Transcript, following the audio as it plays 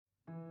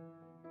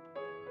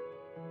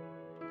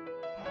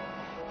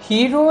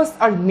Heroes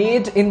are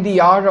made in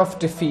the hour of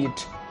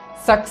defeat.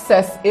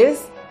 Success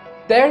is,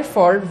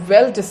 therefore,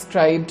 well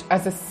described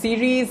as a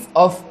series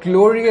of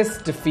glorious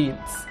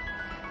defeats.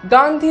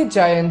 Gandhi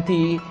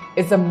Jayanti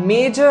is a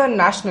major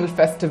national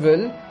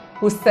festival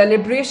whose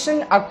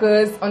celebration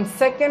occurs on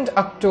 2nd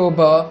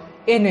October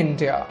in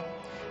India.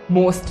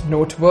 Most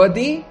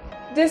noteworthy,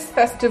 this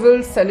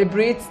festival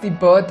celebrates the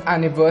birth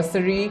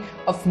anniversary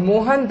of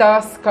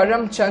Mohandas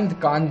Karamchand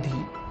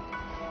Gandhi.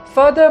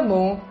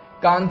 Furthermore,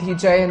 Gandhi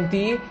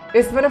Jayanti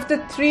is one of the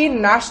 3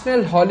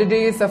 national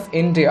holidays of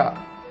India.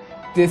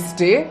 This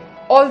day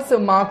also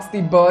marks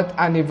the birth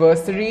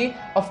anniversary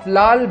of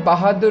Lal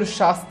Bahadur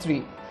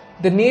Shastri,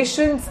 the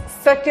nation's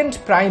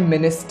 2nd Prime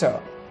Minister.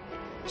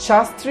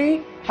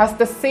 Shastri has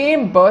the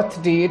same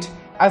birth date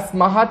as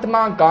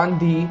Mahatma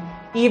Gandhi,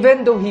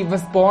 even though he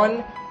was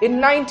born in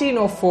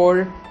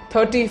 1904,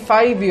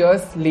 35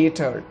 years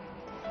later.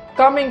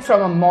 Coming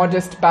from a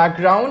modest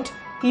background,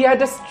 he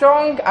had a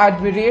strong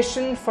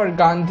admiration for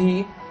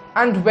Gandhi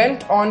and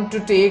went on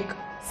to take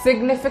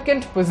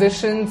significant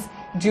positions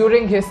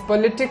during his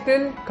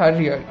political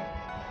career.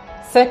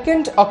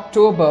 2nd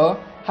October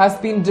has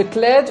been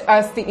declared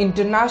as the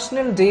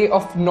International Day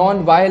of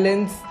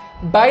Non-Violence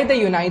by the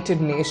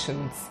United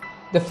Nations.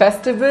 The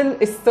festival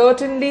is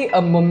certainly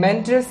a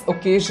momentous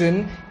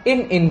occasion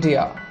in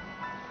India.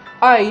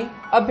 I,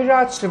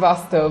 Abhiraj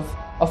Srivastav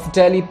of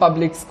Delhi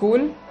Public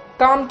School,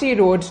 Kamti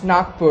Road,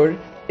 Nagpur,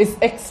 is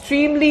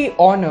extremely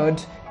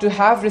honored to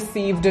have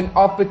received an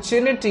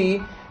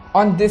opportunity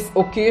on this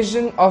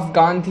occasion of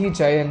Gandhi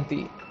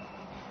Jayanti.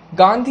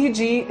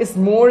 Gandhiji is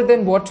more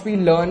than what we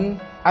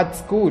learn at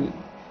school.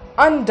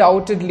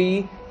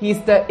 Undoubtedly, he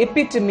is the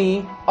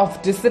epitome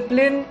of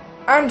discipline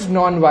and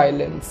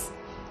non-violence.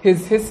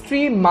 His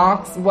history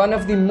marks one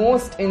of the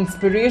most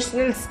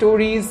inspirational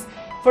stories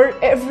for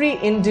every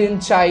Indian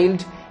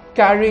child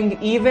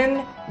carrying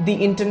even the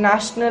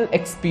international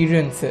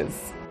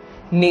experiences.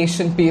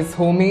 Nation pays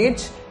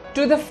homage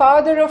to the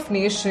father of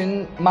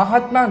nation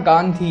Mahatma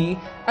Gandhi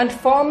and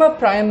former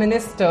Prime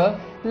Minister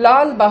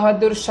Lal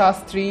Bahadur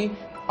Shastri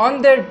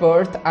on their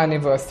birth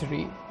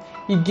anniversary.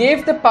 He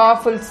gave the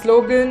powerful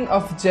slogan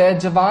of Jai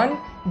Jawan,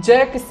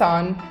 Jai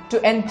Kisan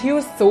to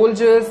enthuse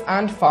soldiers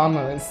and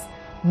farmers.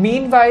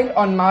 Meanwhile,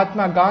 on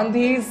Mahatma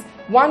Gandhi's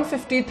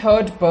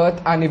 153rd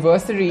birth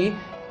anniversary,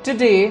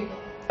 today,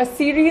 a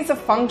series of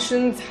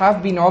functions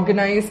have been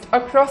organized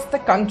across the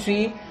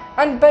country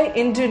and by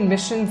Indian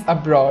missions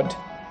abroad.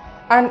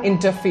 An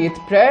interfaith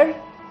prayer,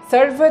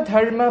 Sarva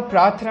Dharma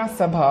Prarthana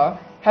Sabha,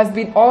 has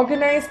been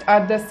organized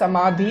at the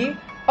Samadhi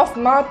of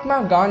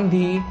Mahatma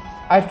Gandhi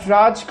at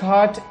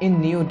Rajghat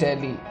in New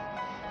Delhi.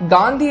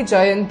 Gandhi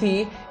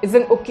Jayanti is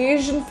an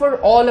occasion for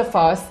all of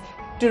us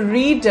to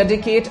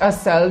rededicate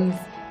ourselves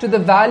to the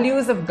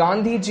values of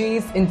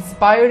Gandhiji's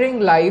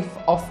inspiring life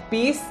of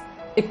peace,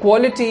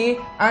 equality,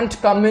 and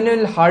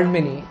communal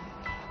harmony.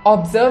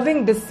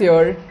 Observing this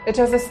year, it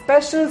has a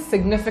special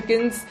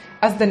significance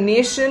as the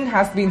nation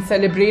has been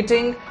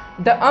celebrating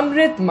the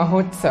Amrit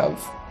Mahotsav,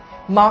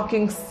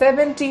 marking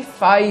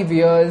 75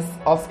 years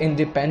of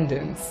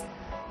independence.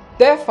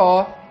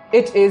 Therefore,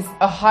 it is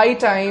a high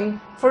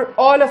time for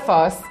all of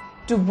us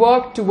to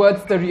work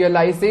towards the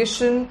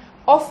realization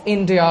of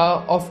India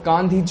of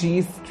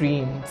Gandhiji's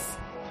dreams.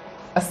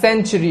 A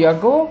century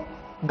ago,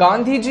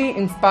 Gandhiji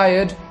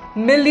inspired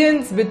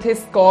millions with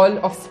his call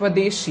of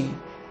Swadeshi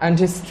and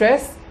his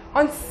stress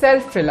on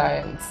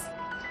self-reliance.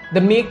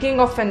 The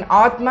making of an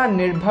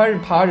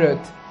Atma-Nirbhar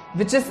Bharat,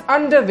 which is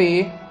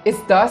underway, is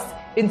thus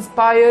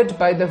inspired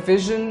by the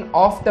vision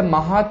of the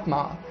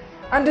Mahatma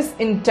and is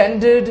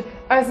intended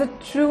as a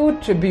true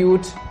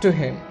tribute to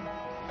him.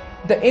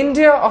 The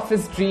India of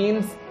his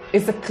dreams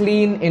is a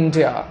clean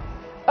India,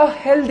 a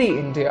healthy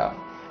India,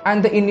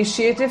 and the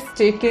initiatives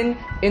taken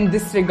in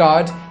this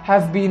regard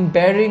have been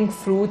bearing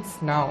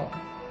fruits now.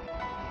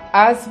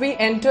 As we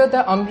enter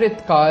the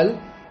Amrit Kal,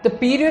 the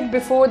period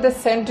before the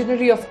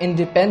centenary of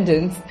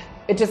independence,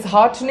 it is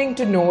heartening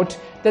to note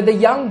that the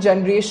young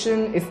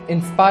generation is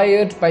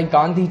inspired by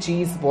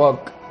Gandhiji's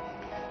work.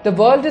 The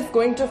world is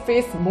going to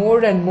face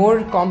more and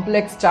more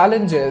complex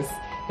challenges.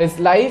 His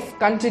life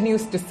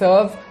continues to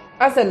serve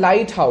as a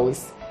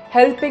lighthouse,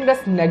 helping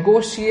us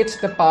negotiate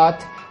the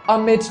path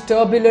amid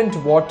turbulent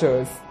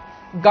waters.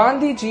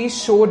 Gandhiji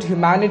showed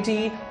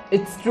humanity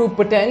its true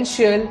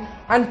potential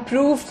and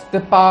proved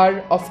the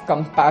power of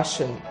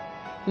compassion.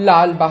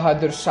 Lal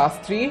Bahadur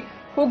Shastri,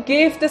 who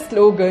gave the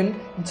slogan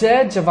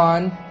Jai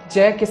Jawan,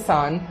 Jai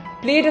Kisan,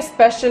 played a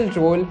special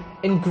role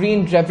in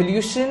Green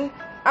Revolution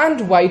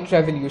and White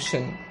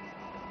Revolution.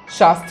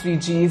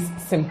 Shastriji's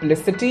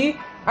simplicity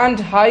and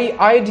high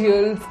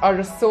ideals are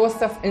a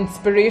source of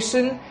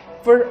inspiration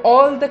for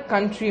all the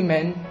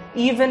countrymen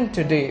even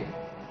today.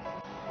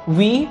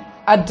 We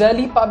at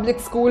Delhi Public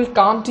School,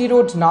 Kamti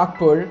Road,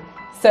 Nagpur,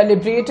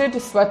 celebrated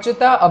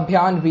Swachhata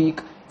Abhiyan Week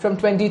from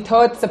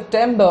 23rd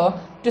September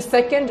to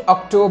 2nd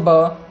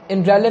October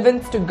in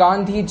relevance to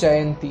Gandhi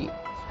Jayanti.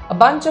 A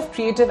bunch of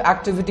creative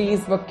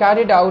activities were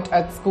carried out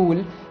at school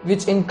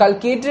which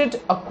inculcated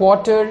a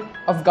quarter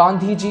of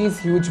Gandhiji's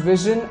huge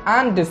vision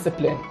and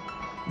discipline.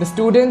 The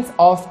students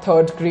of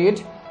 3rd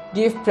grade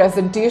gave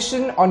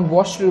presentation on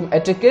washroom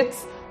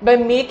etiquettes by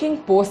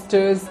making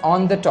posters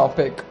on the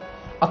topic.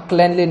 A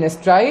cleanliness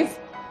drive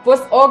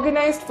was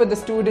organized for the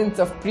students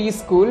of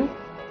preschool,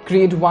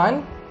 grade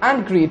 1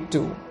 and grade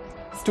 2.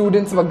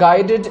 Students were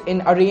guided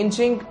in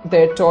arranging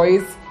their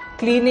toys,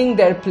 cleaning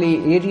their play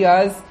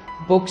areas,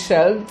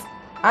 bookshelves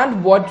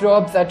and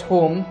wardrobes at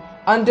home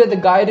under the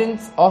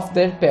guidance of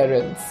their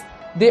parents.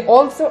 They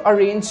also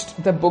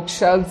arranged the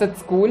bookshelves at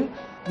school.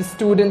 The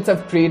students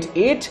of grade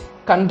 8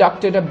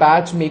 conducted a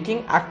badge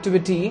making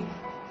activity,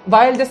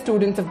 while the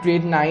students of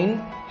grade 9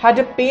 had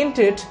a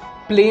painted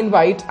plain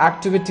white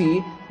activity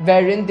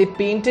wherein they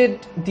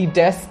painted the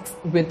desks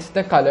with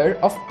the color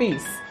of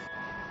peace.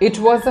 It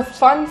was a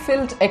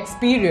fun-filled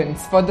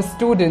experience for the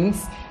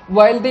students,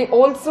 while they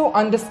also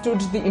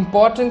understood the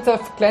importance of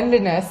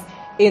cleanliness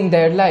in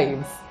their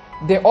lives.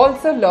 They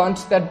also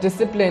learnt that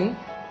discipline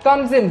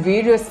comes in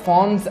various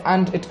forms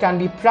and it can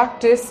be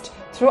practiced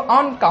through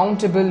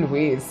uncountable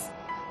ways.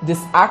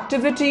 This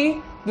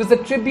activity was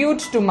a tribute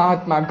to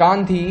Mahatma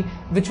Gandhi,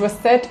 which was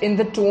set in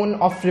the tone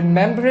of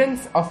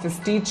remembrance of his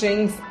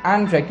teachings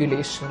and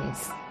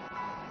regulations.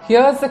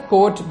 Here's a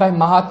quote by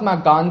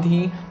Mahatma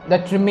Gandhi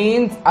that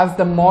remains as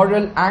the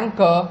moral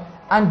anchor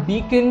and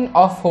beacon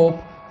of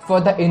hope for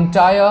the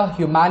entire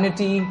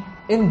humanity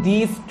in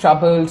these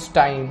troubled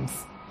times.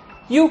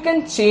 You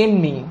can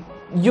chain me,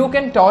 you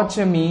can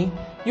torture me,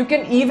 you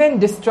can even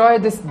destroy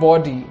this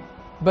body,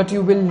 but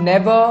you will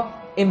never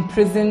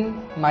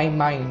imprison my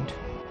mind.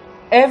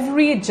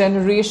 Every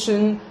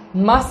generation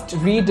must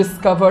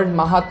rediscover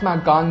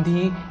Mahatma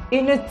Gandhi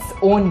in its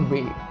own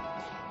way.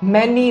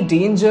 Many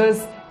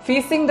dangers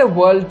facing the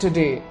world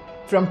today,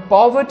 from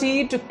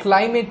poverty to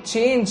climate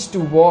change to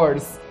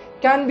wars,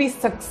 can be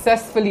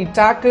successfully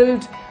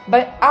tackled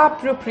by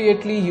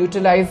appropriately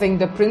utilizing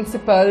the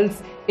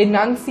principles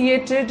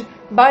enunciated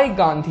by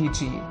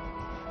Gandhiji.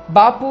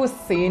 Bapu's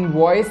sane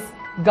voice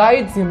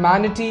guides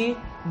humanity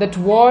that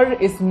war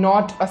is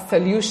not a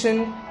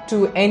solution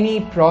to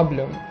any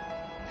problem.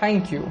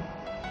 Thank you.